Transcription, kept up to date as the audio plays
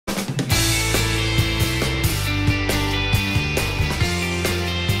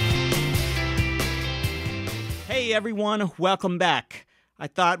Hey everyone, welcome back. I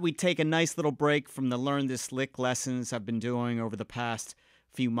thought we'd take a nice little break from the Learn This Lick lessons I've been doing over the past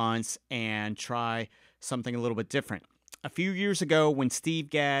few months and try something a little bit different. A few years ago, when Steve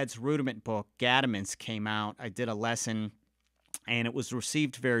Gadd's rudiment book, Gaddiments, came out, I did a lesson and it was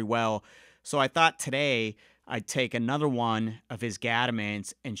received very well. So I thought today I'd take another one of his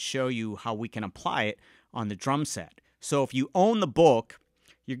Gaddiments and show you how we can apply it on the drum set. So if you own the book,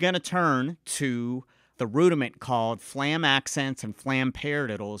 you're going to turn to the rudiment called Flam Accents and Flam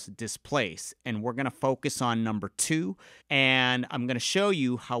Paradiddles Displace. And we're going to focus on number 2. And I'm going to show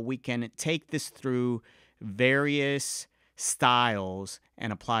you how we can take this through various styles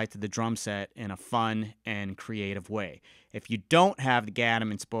and apply it to the drum set in a fun and creative way. If you don't have the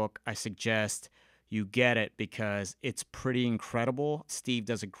Gaddiments book, I suggest you get it because it's pretty incredible. Steve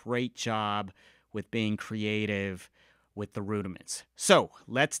does a great job with being creative with the rudiments. So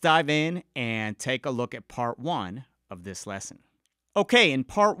let's dive in and take a look at part 1 of this lesson. Okay, in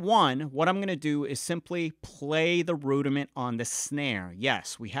part 1, what I'm going to do is simply play the rudiment on the snare.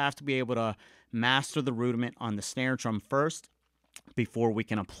 Yes, we have to be able to master the rudiment on the snare drum first before we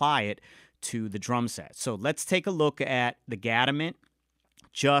can apply it to the drum set. So let's take a look at the Gaddiment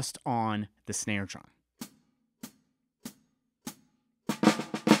just on the snare drum.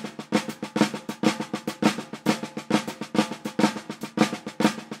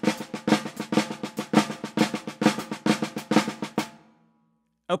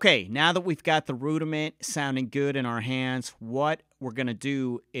 Okay, now that we've got the rudiment sounding good in our hands, what we're going to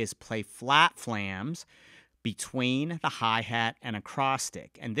do is play flat flams between the hi-hat and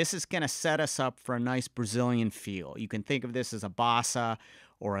acrostic. And this is going to set us up for a nice Brazilian feel. You can think of this as a bossa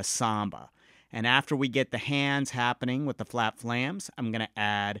or a samba. And after we get the hands happening with the flat flams, I'm going to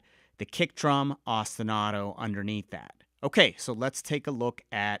add the kick drum ostinato underneath that. Okay, so let's take a look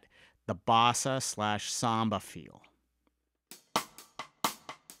at the bossa/samba feel.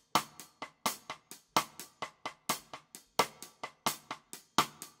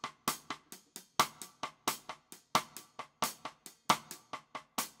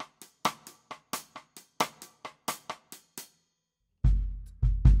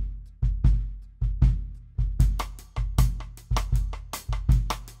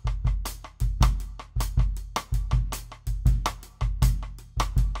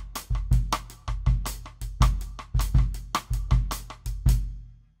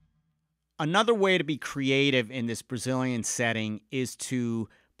 Another way to be creative in this Brazilian setting is to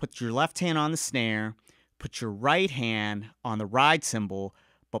put your left hand on the snare, put your right hand on the ride cymbal,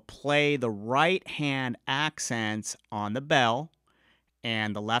 but play the right hand accents on the bell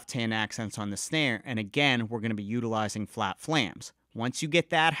and the left hand accents on the snare. And again, we're going to be utilizing flat flams. Once you get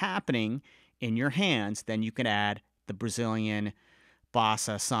that happening in your hands, then you can add the Brazilian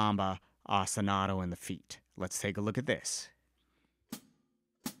bossa, samba, ostinato in the feet. Let's take a look at this.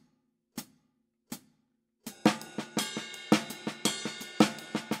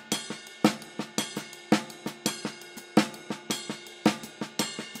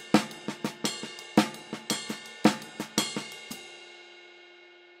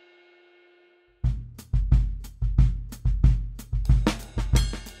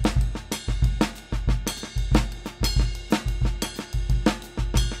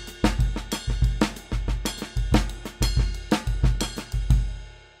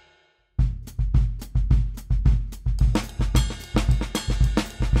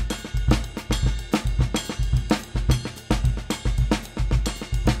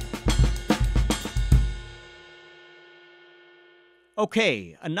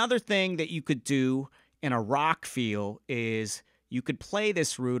 Okay, another thing that you could do in a rock feel is you could play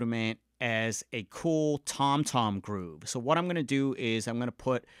this rudiment as a cool tom-tom groove. So what I'm going to do is I'm going to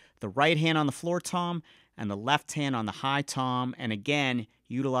put the right hand on the floor tom and the left hand on the high tom. And again,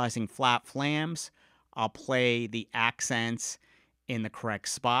 utilizing flat flams, I'll play the accents in the correct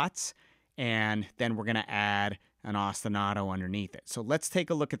spots. And then we're going to add an ostinato underneath it. So let's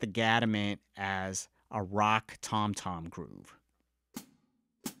take a look at the Gaddiment as a rock tom-tom groove.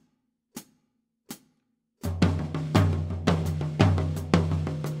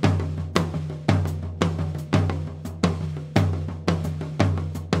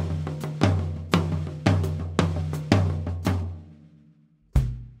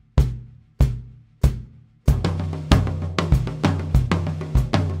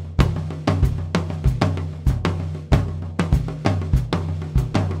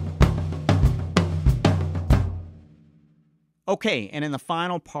 Okay, and in the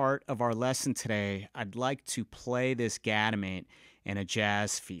final part of our lesson today, I'd like to play this Gaddiment in a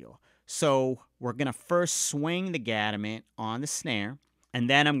jazz feel. So we're going to first swing the Gaddiment on the snare. And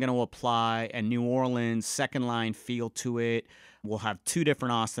then I'm going to apply a New Orleans second line feel to it. We'll have two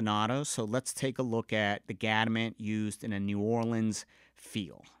different ostinatos. So let's take a look at the Gaddiment used in a New Orleans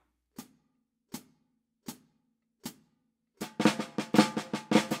feel.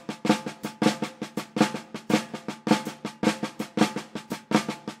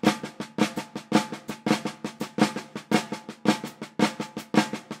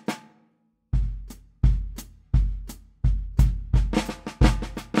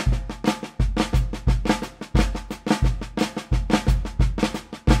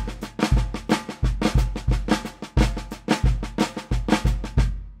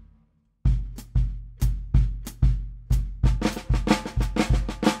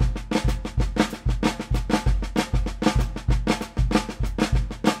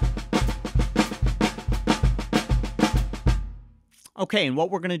 Okay, and what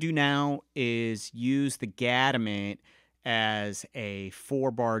we're going to do now is use the Gaddiment as a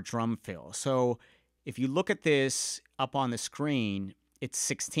 4-bar drum fill. So if you look at this up on the screen, it's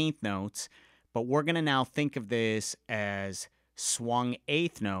 16th notes, but we're going to now think of this as swung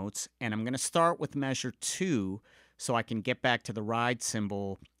 8th notes, and I'm going to start with measure 2 so I can get back to the ride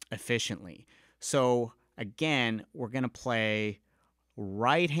cymbal efficiently. So again, we're going to play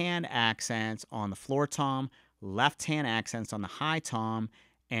right hand accents on the floor tom, left hand accents on the high tom,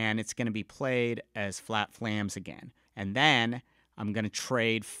 and it's going to be played as flat flams again. And then I'm going to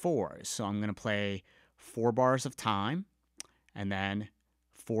trade 4s. So I'm going to play 4 bars of time, and then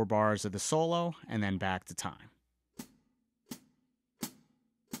 4 bars of the solo, and then back to time.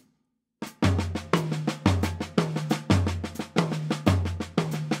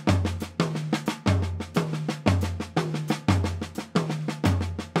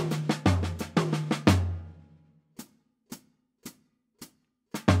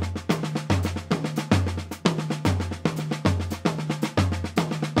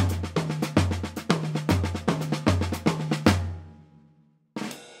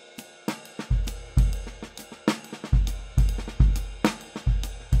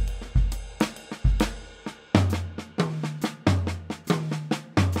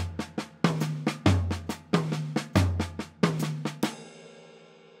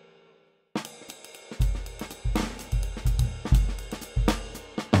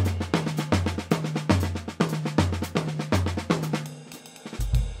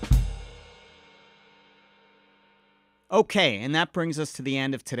 Okay, and that brings us to the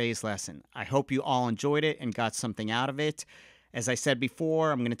end of today's lesson. I hope you all enjoyed it and got something out of it. As I said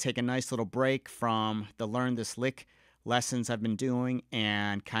before, I'm going to take a nice little break from the Learn This Lick lessons I've been doing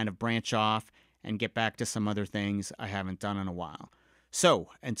and kind of branch off and get back to some other things I haven't done in a while. So,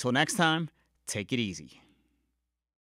 until next time, take it easy.